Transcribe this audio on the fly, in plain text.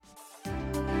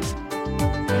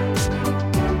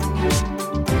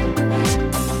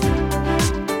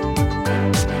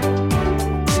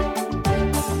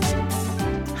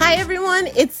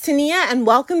Tania, and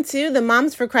welcome to the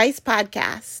Moms for Christ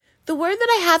podcast. The word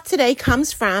that I have today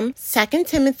comes from 2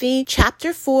 Timothy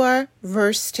chapter 4,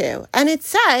 verse 2, and it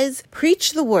says,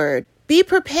 "Preach the word, be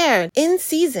prepared in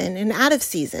season and out of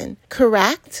season,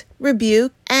 correct,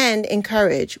 rebuke, and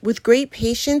encourage with great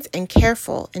patience and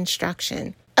careful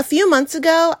instruction." A few months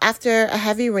ago, after a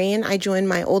heavy rain, I joined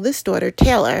my oldest daughter,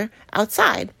 Taylor,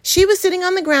 outside. She was sitting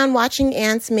on the ground watching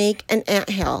ants make an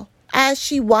anthill. As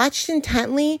she watched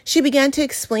intently, she began to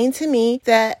explain to me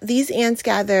that these ants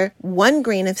gather one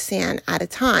grain of sand at a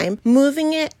time,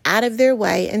 moving it out of their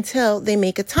way until they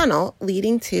make a tunnel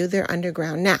leading to their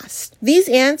underground nest. These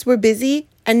ants were busy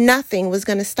and nothing was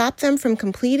going to stop them from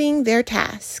completing their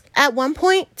task. At one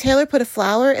point, Taylor put a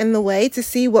flower in the way to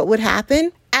see what would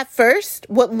happen. At first,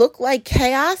 what looked like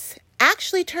chaos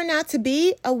actually turned out to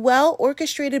be a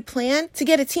well-orchestrated plan to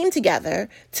get a team together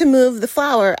to move the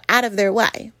flower out of their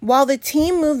way. While the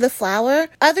team moved the flower,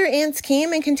 other ants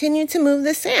came and continued to move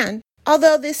the sand.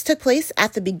 Although this took place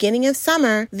at the beginning of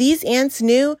summer, these ants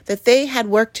knew that they had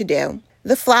work to do.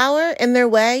 The flower in their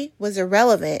way was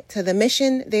irrelevant to the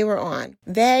mission they were on.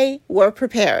 They were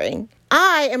preparing.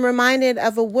 I am reminded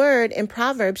of a word in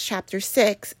Proverbs chapter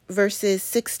 6, verses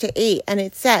 6 to 8, and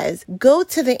it says, "Go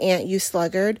to the ant, you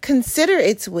sluggard, consider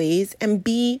its ways and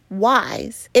be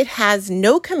wise. It has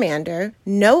no commander,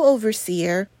 no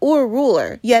overseer or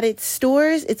ruler, yet it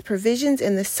stores its provisions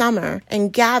in the summer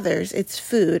and gathers its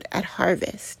food at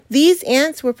harvest." These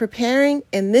ants were preparing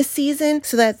in this season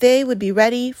so that they would be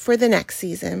ready for the next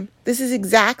season. This is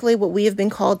exactly what we have been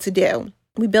called to do.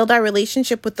 We build our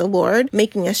relationship with the Lord,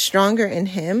 making us stronger in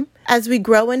Him. As we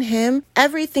grow in Him,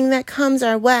 everything that comes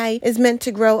our way is meant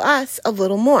to grow us a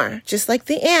little more. Just like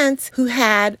the ants who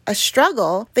had a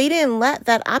struggle, they didn't let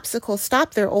that obstacle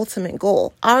stop their ultimate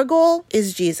goal. Our goal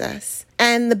is Jesus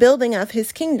and the building of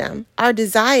His kingdom. Our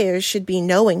desires should be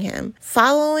knowing Him,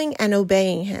 following and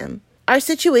obeying Him. Our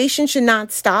situation should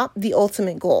not stop the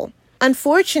ultimate goal.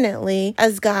 Unfortunately,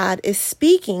 as God is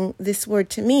speaking this word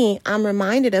to me, I'm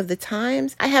reminded of the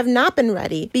times I have not been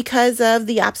ready because of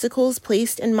the obstacles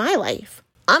placed in my life.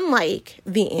 Unlike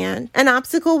the ant, an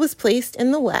obstacle was placed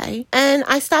in the way and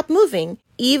I stopped moving,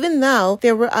 even though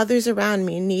there were others around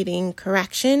me needing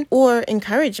correction or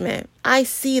encouragement. I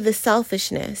see the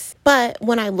selfishness, but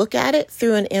when I look at it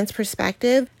through an ant's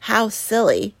perspective, how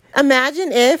silly.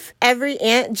 Imagine if every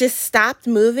ant just stopped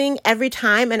moving every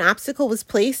time an obstacle was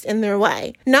placed in their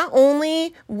way. Not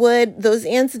only would those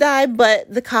ants die, but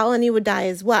the colony would die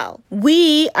as well.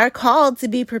 We are called to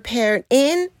be prepared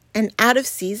in and out of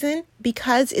season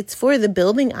because it's for the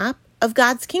building up of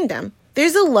God's kingdom.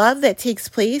 There's a love that takes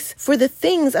place for the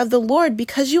things of the Lord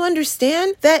because you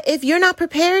understand that if you're not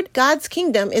prepared, God's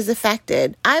kingdom is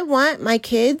affected. I want my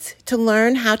kids to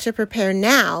learn how to prepare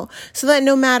now so that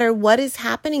no matter what is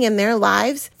happening in their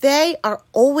lives, they are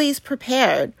always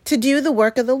prepared to do the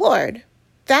work of the Lord.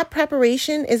 That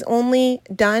preparation is only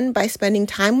done by spending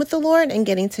time with the Lord and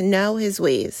getting to know His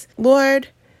ways. Lord,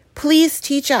 please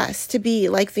teach us to be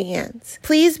like the ants.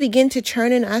 Please begin to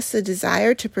churn in us the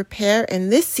desire to prepare in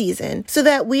this season so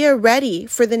that we are ready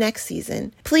for the next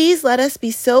season. Please let us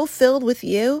be so filled with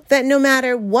You that no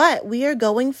matter what we are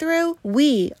going through,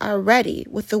 we are ready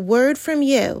with the word from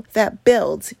You that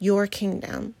builds Your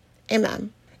kingdom.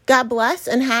 Amen. God bless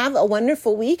and have a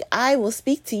wonderful week. I will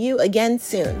speak to you again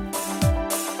soon.